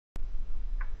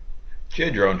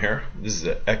Drone here. This is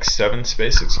the X7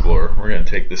 Space Explorer. We're going to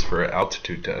take this for an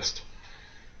altitude test.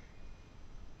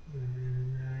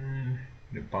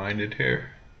 Bind it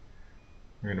here.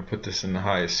 We're going to put this in the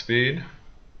highest speed.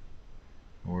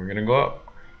 And we're going to go up.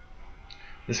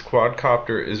 This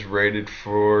quadcopter is rated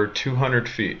for 200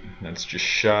 feet. That's just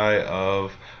shy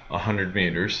of 100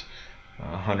 meters.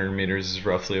 100 meters is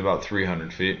roughly about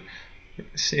 300 feet.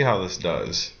 See how this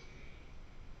does.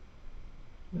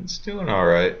 It's doing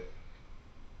alright.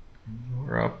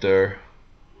 We're up there.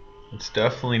 It's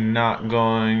definitely not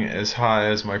going as high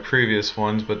as my previous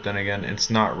ones, but then again, it's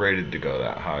not rated to go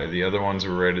that high. The other ones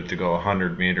were rated to go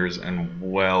 100 meters and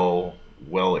well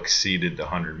exceeded the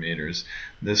 100 meters.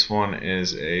 This one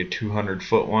is a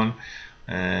 200-foot one,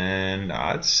 and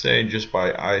I'd say just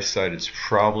by eyesight it's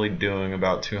probably doing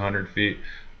about 200 feet,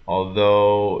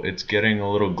 although it's getting a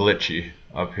little glitchy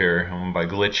up here. And by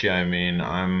glitchy I mean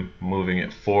I'm moving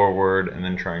it forward and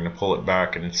then trying to pull it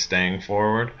back and it's staying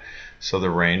forward, so the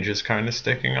range is kind of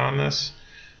sticking on this.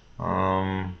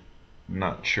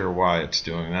 Not sure why it's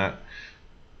doing that,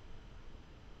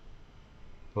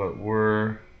 but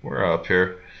we're up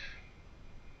here.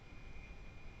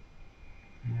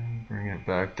 Bring it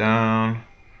back down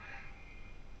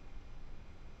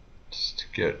just to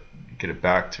get it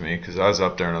back to me, because I was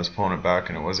up there and I was pulling it back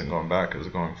and it wasn't going back, it was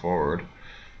going forward,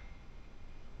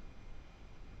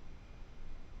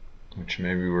 which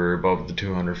maybe we're above the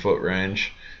 200-foot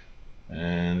range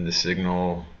and the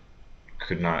signal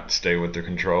could not stay with the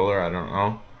controller. I don't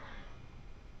know.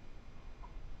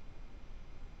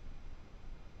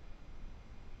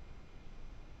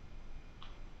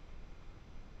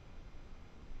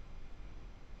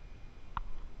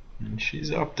 And she's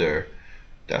up there,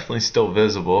 definitely still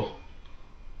visible.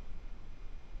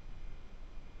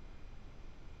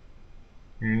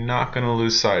 You're not going to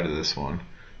lose sight of this one.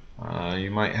 You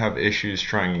might have issues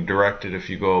trying to direct it if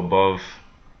you go above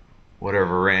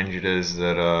whatever range it is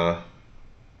that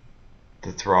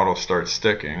the throttle starts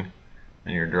sticking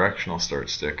and your directional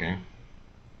starts sticking.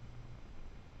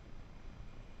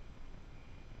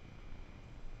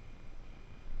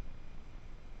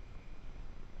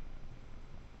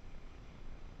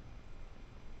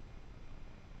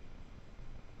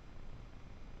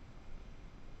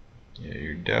 Yeah,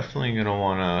 you're definitely going to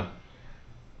want to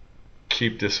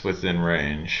keep this within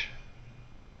range.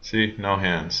 See, no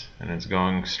hands, and it's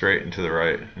going straight and to the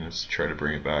right, and let's try to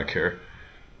bring it back here.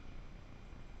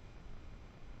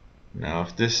 Now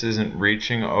if this isn't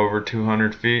reaching over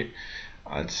 200 feet,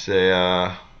 I'd say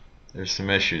there's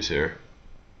some issues here.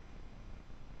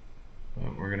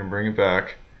 But we're going to bring it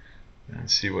back and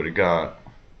see what it got.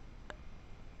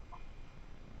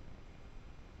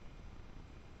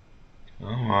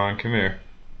 Come on, come here.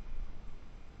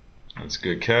 That's a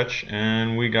good catch,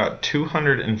 and we got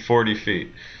 240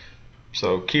 feet.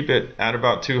 So keep it at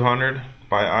about 200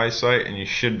 by eyesight and you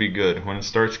should be good. When it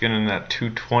starts getting that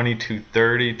 220,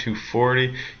 230,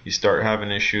 240, you start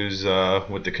having issues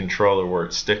with the controller where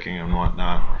it's sticking and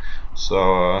whatnot.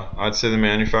 So I'd say the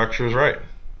manufacturer's right.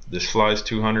 This flies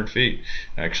 200 feet.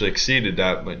 Actually exceeded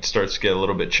that, but it starts to get a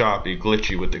little bit choppy,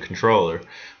 glitchy with the controller.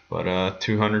 But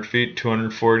 200 feet,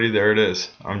 240, there it is.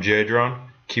 I'm Drone.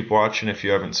 Keep watching. If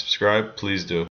you haven't subscribed, please do.